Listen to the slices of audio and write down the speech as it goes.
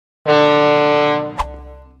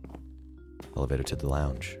Elevator to the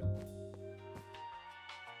lounge.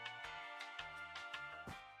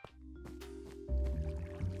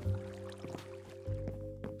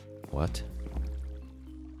 What?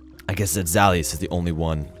 I guess that Zalius is the only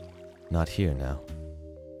one not here now.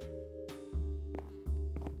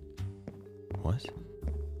 What?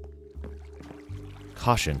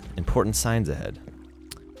 Caution, important signs ahead.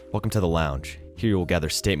 Welcome to the lounge. Here you will gather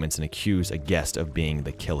statements and accuse a guest of being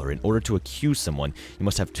the killer. In order to accuse someone, you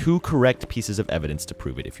must have 2 correct pieces of evidence to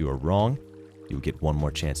prove it. If you are wrong, you will get 1 more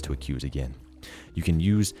chance to accuse again. You can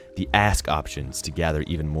use the ask options to gather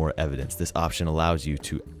even more evidence. This option allows you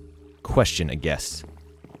to question a guest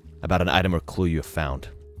about an item or clue you have found.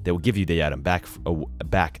 They will give you the item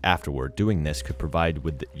back afterward. Doing this could provide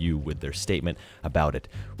you with their statement about it,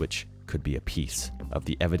 which could be a piece of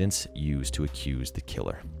the evidence used to accuse the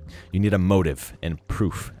killer. You need a motive and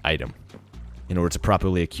proof item in order to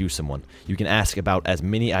properly accuse someone. You can ask about as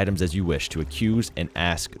many items as you wish to accuse and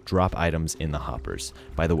ask drop items in the hoppers.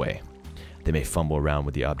 By the way, they may fumble around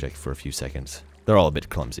with the object for a few seconds. They're all a bit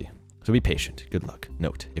clumsy, so be patient. Good luck.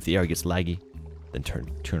 Note, if the air gets laggy, then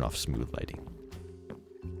turn off smooth lighting.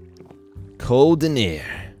 Cold and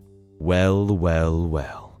air. Well, well,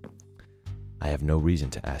 well. I have no reason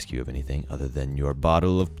to ask you of anything other than your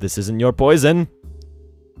bottle of this isn't your poison.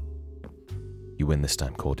 You win this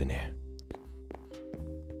time, Cold and air.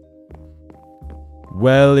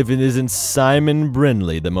 Well, if it isn't Simon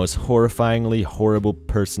Brinley, the most horrifyingly horrible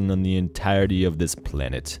person on the entirety of this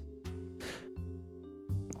planet.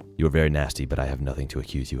 You are very nasty, but I have nothing to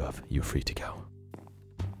accuse you of. You're free to go.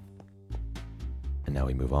 And now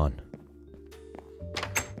we move on.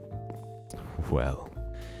 Well,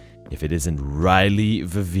 if it isn't Riley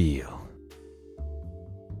Viville.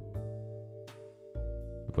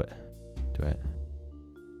 What?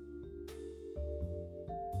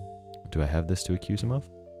 Do I have this to accuse him of?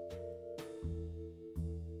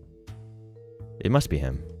 It must be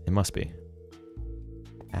him. It must be.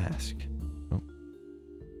 Ask. Oh.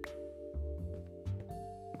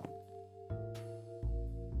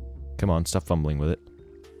 Come on, stop fumbling with it.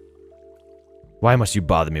 Why must you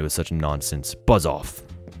bother me with such nonsense? Buzz off.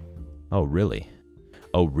 Oh, really?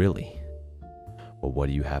 Oh, really? Well, what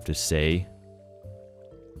do you have to say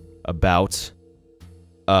about,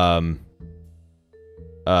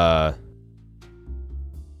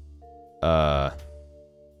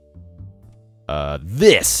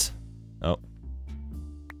 this? Oh.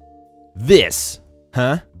 This?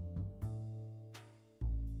 Huh?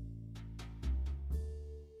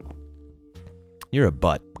 You're a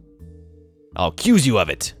butt. I'll accuse you of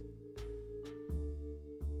it.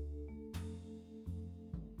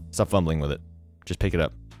 Stop fumbling with it. Just pick it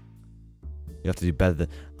up. You have to do better than...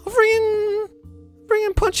 I'll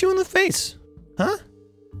friggin' punch you in the face. Huh?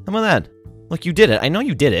 How about that? Look, you did it. I know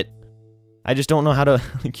you did it. I just don't know how to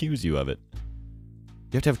accuse you of it.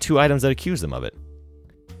 You have to have 2 items that accuse them of it.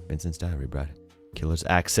 Vincent's diary, Brad. Killer's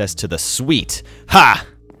access to the suite. Ha!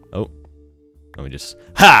 Oh. Let me just...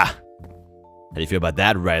 Ha! How do you feel about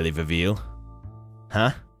that, Riley Viville? Huh?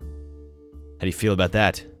 How do you feel about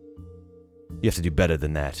that? You have to do better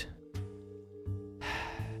than that.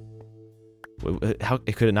 How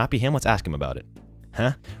could it not be him? Let's ask him about it.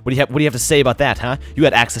 Huh? What do you have to say about that, huh? You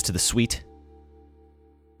had access to the suite.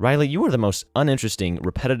 Riley, you are the most uninteresting,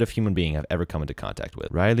 repetitive human being I've ever come into contact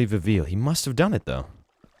with. Riley Viville. He must have done it, though.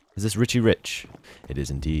 Is this Richie Rich? It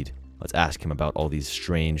is indeed. Let's ask him about all these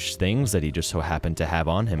strange things that he just so happened to have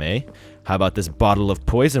on him, eh? How about this bottle of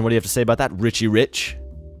poison? What do you have to say about that, Richie Rich?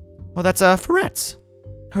 Oh, that's, for rats.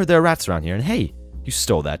 I heard there are rats around here, and hey, you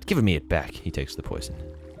stole that. Give me it back. He takes the poison.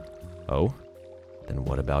 Oh? Then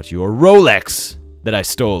what about your Rolex that I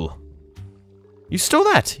stole? You stole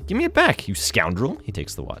that. Give me it back, you scoundrel. He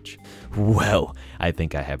takes the watch. Well, I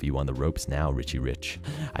think I have you on the ropes now, Richie Rich.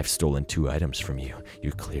 I've stolen 2 items from you.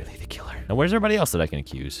 You're clearly the killer. Now, where's everybody else that I can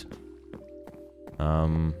accuse?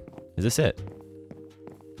 Is this it?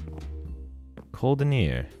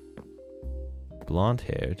 Coldenier.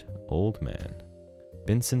 Blonde-haired old man.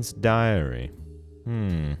 Vincent's diary.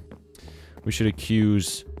 We should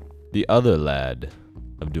accuse the other lad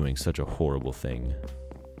of doing such a horrible thing.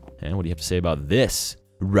 And what do you have to say about this,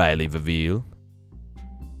 Riley Viville?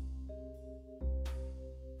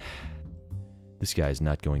 This guy's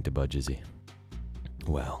not going to budge, is he?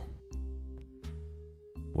 Well.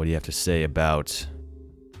 What do you have to say about...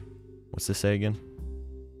 What's this say again?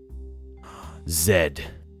 Zed.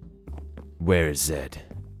 Where is Zed?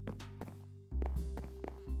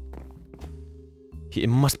 It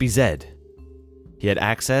must be Zed. He had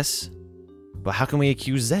access? But how can we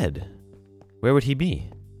accuse Zed? Where would he be?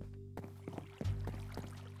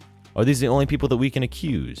 Are these the only people that we can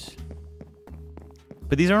accuse?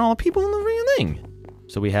 But these aren't all people in the freaking thing.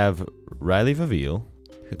 So we have Riley Vaville.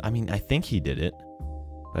 I mean, I think he did it.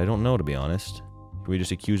 But I don't know, to be honest. Can we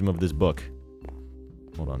just accuse him of this book?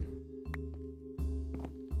 Hold on.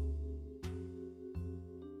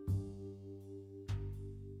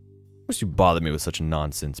 Why you bother me with such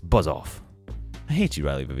nonsense? Buzz off. I hate you,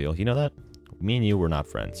 Riley Vaville. You know that? Me and you were not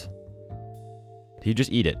friends. He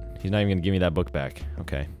just eat it. He's not even gonna give me that book back.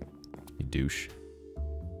 Okay. You douche.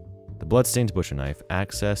 The bloodstained butcher knife.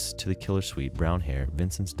 Access to the killer suite. Brown hair.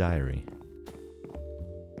 Vincent's diary.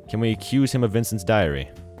 Can we accuse him of Vincent's diary?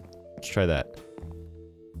 Let's try that. What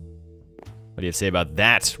do you have to say about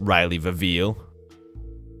that, Riley Vaville?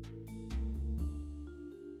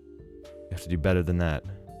 You have to do better than that.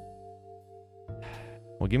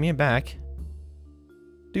 Well, give me it back.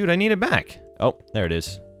 Dude, I need it back. Oh, there it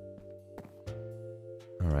is.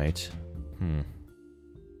 Alright.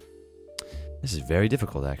 This is very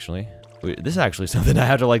difficult, actually. Wait, this is actually something I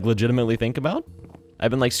have to, like, legitimately think about?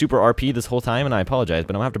 I've been, like, super RP this whole time, and I apologize,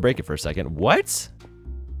 but I'm gonna have to break it for a second. What?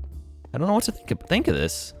 I don't know what to think of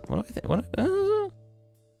this. What do I think?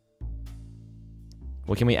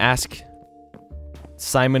 What can we ask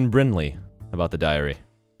Simon Brindley about the diary?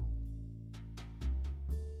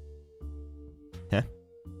 Huh?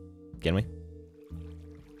 Can we?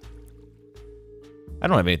 I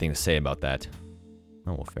don't have anything to say about that.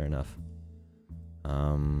 Oh, well, fair enough.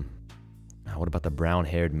 What about the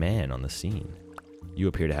brown-haired man on the scene? You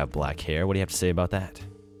appear to have black hair. What do you have to say about that?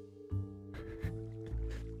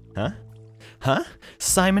 Huh? Huh?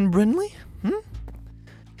 Simon Brindley? Got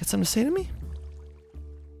something to say to me?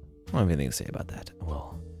 I don't have anything to say about that.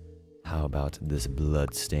 Well, how about this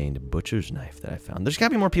blood-stained butcher's knife that I found? There's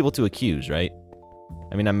gotta be more people to accuse, right?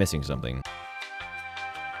 I mean, I'm missing something.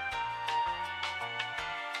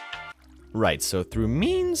 Right, so through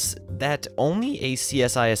means that only a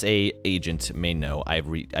CSISA agent may know, I've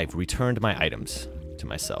returned my items to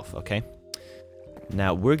myself, okay?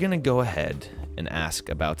 Now, we're gonna go ahead and ask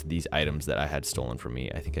about these items that I had stolen from me.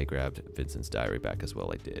 I think I grabbed Vincent's diary back as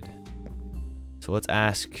well, I did. So let's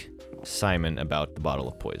ask Simon about the bottle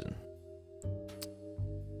of poison.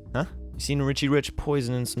 Huh? You seen Richie Rich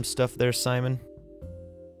poisoning some stuff there, Simon?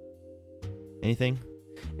 Anything?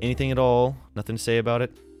 Anything at all? Nothing to say about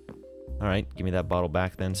it? Alright, give me that bottle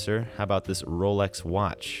back then, sir. How about this Rolex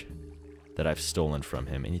watch that I've stolen from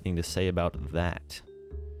him? Anything to say about that,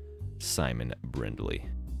 Simon Brindley?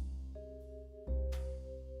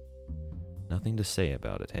 Nothing to say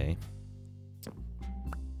about it, hey?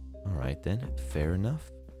 Alright then, fair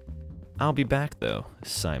enough. I'll be back, though,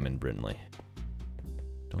 Simon Brindley.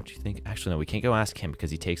 Don't you think? Actually, no, we can't go ask him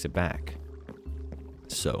because he takes it back.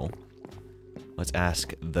 So, let's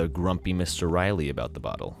ask the grumpy Mr. Riley about the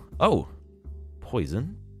bottle. Oh!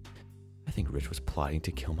 Poison? I think Rich was plotting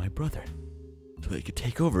to kill my brother, so they could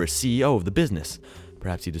take over as CEO of the business.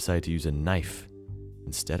 Perhaps he decided to use a knife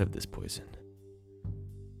instead of this poison.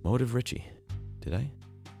 Motive Richie. Did I?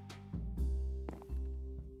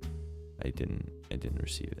 I didn't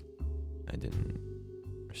receive it. I didn't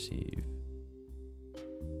receive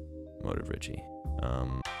Motive Richie.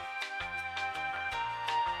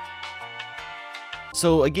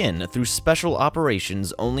 So again, through special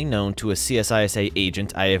operations only known to a CSISA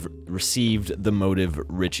agent, I have received the Motive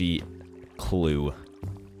Richie clue.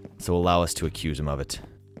 So allow us to accuse him of it.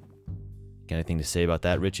 Got anything to say about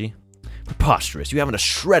that, Richie? Preposterous. You haven't a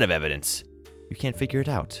shred of evidence. You can't figure it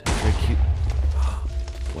out.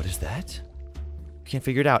 What is that? You can't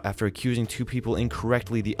figure it out. After accusing two people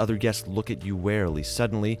incorrectly, the other guests look at you warily.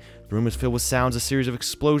 Suddenly, the room is filled with sounds, a series of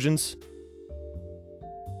explosions.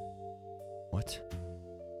 What?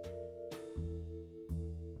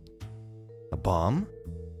 A bomb?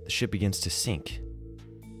 The ship begins to sink.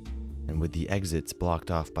 And with the exits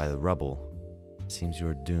blocked off by the rubble, it seems you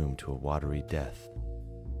are doomed to a watery death.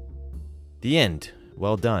 The end.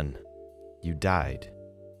 Well done. You died.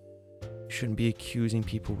 You shouldn't be accusing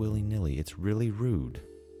people willy-nilly. It's really rude.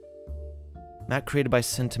 Map created by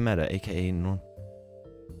Sentimeta, aka Norm.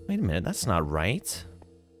 Wait a minute, that's not right.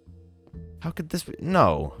 How could this be?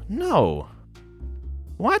 No. No.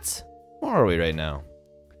 What? Where are we right now?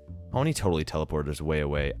 Oni totally teleported us way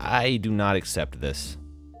away. I do not accept this.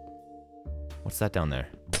 What's that down there?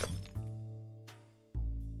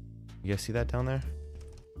 You guys see that down there?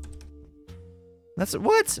 That's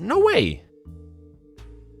what? No way.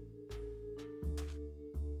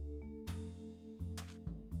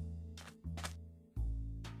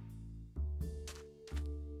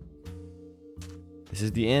 This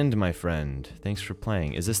is the end, my friend. Thanks for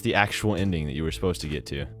playing. Is this the actual ending that you were supposed to get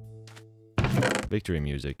to? Victory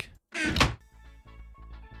music.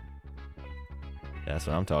 That's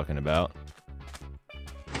what I'm talking about.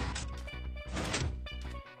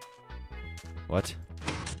 What?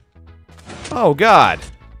 Oh, God!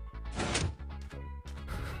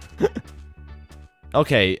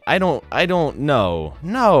 Okay, I don't know.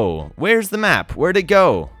 No! Where's the map? Where'd it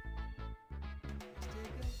go?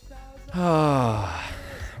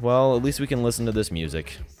 Well, at least we can listen to this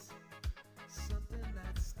music.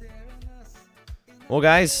 Well,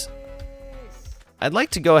 guys, I'd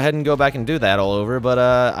like to go ahead and go back and do that all over, but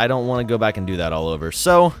I don't want to go back and do that all over.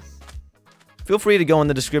 So, feel free to go in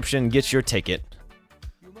the description, get your ticket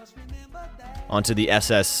onto the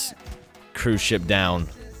SS CruiseShipDown,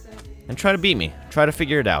 and try to beat me. Try to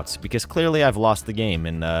figure it out, because clearly I've lost the game,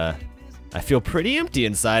 and I feel pretty empty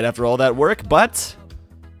inside after all that work, but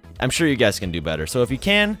I'm sure you guys can do better. So if you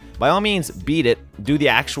can, by all means, beat it, do the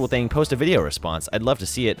actual thing, post a video response. I'd love to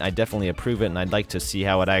see it. I definitely approve it, and I'd like to see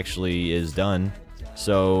how it actually is done.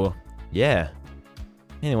 So, yeah.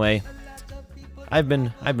 Anyway, I've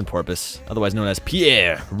been Porpoise, otherwise known as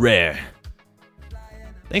Pierre Rare.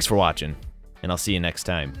 Thanks for watching, and I'll see you next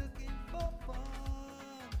time.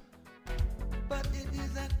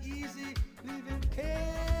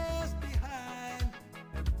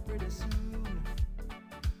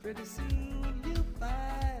 Pretty soon you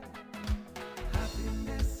find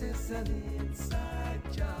happiness is an inside.